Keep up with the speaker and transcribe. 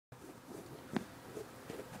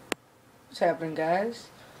What's happening, guys?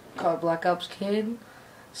 Called Black Ops Kid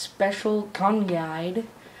Special Gun Guide,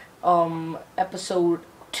 episode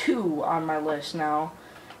 2 on my list now,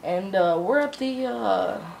 and we're at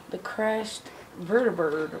the crashed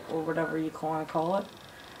vertibird or whatever you want to call it,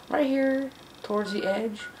 right here towards the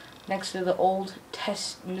edge, next to the old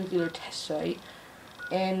nuclear test site,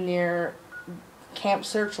 and near Camp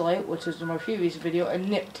Searchlight, which is in my previous video, and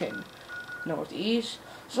Nipton, northeast.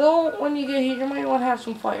 So when you get here, you might want to have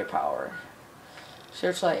some firepower.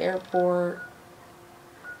 Searchlight Airport,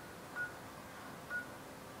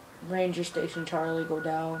 Ranger Station Charlie, go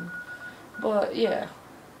down. But yeah,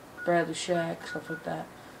 Bradley Shack, stuff like that.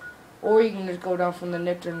 Or you can just go down from the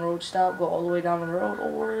Nipton road stop, go all the way down the road,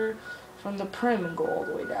 or from the Prim and go all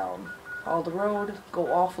the way down. All the road, go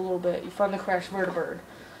off a little bit, you find the crashed vertibird.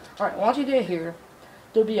 Alright, once you get here,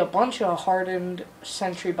 there'll be a bunch of hardened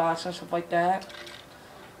sentry bots and stuff like that.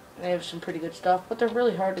 They have some pretty good stuff, but they're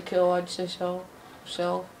really hard to kill, I'd say so.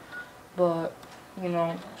 But, you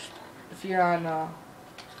know, if you're on, not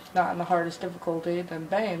on the hardest difficulty, then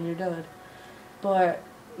bam, you're dead. But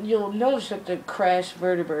you'll notice that the crashed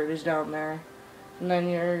vertibird is down there, and then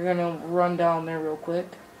you're gonna run down there real quick,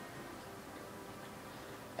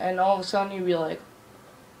 and all of a sudden you'll be like,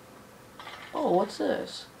 oh, what's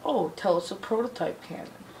this? Oh, tell us a prototype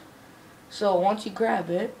cannon. So once you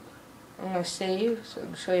grab it, I'm gonna save so I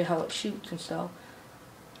can show you how it shoots and stuff.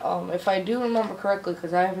 If I do remember correctly,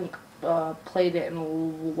 because I haven't played it in a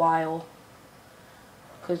while,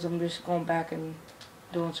 because I'm just going back and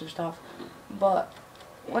doing some stuff. But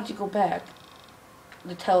once you go back,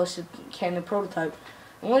 the Telus cannon prototype,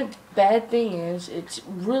 the only bad thing is it's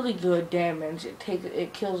really good damage.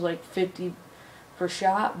 It kills like 50 per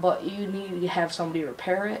shot, but you need to have somebody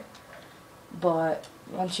repair it. But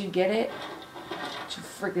once you get it, it's a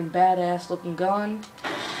freaking badass looking gun.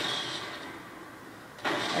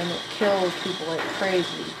 And it kills people like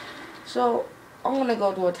crazy. So I'm gonna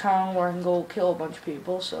go to a town where I can go kill a bunch of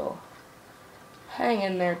people, so hang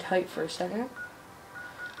in there tight for a second.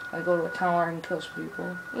 I go to a town where I can kill some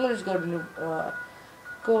people. I'm gonna just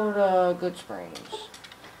go to Good Springs.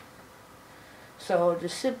 So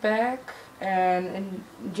just sit back and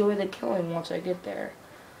enjoy the killing once I get there.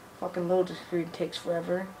 Fucking load the screen takes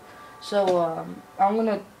forever. So I'm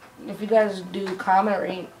gonna, if you guys do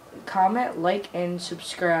comment, like, and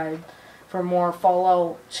subscribe for more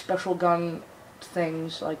Fallout special gun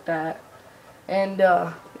things like that. And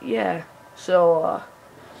yeah, so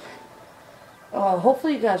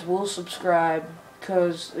hopefully you guys will subscribe,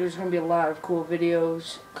 because there's gonna be a lot of cool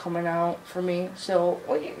videos coming out for me. So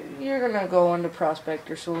you're gonna go into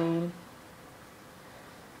Prospector Saloon,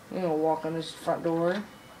 you're gonna walk on this front door,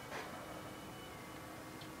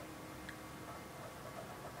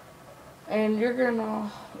 and you're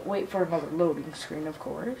gonna wait for another loading screen, of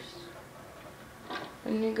course.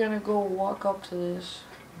 And you're gonna go walk up to this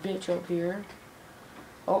bitch up here.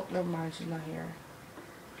 Oh, never mind, she's not here.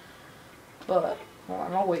 But, hold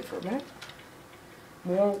on, I'll wait for a minute.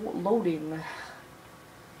 More loading.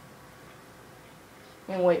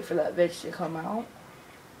 And wait for that bitch to come out.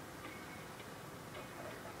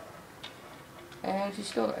 And she's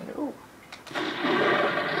still in there. Ooh.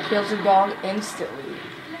 Kills the dog instantly.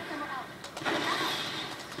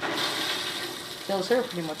 Kills her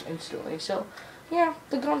pretty much instantly. So, yeah,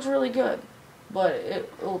 the gun's really good. But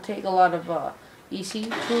it'll take a lot of EC.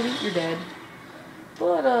 Truly, you're dead.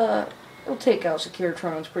 But, it'll take out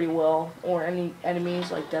Securitrons pretty well. Or any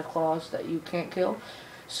enemies like Deathclaws that you can't kill.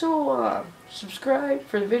 So, subscribe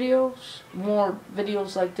for the videos. More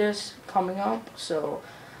videos like this coming up. So,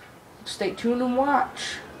 stay tuned and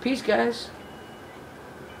watch. Peace, guys.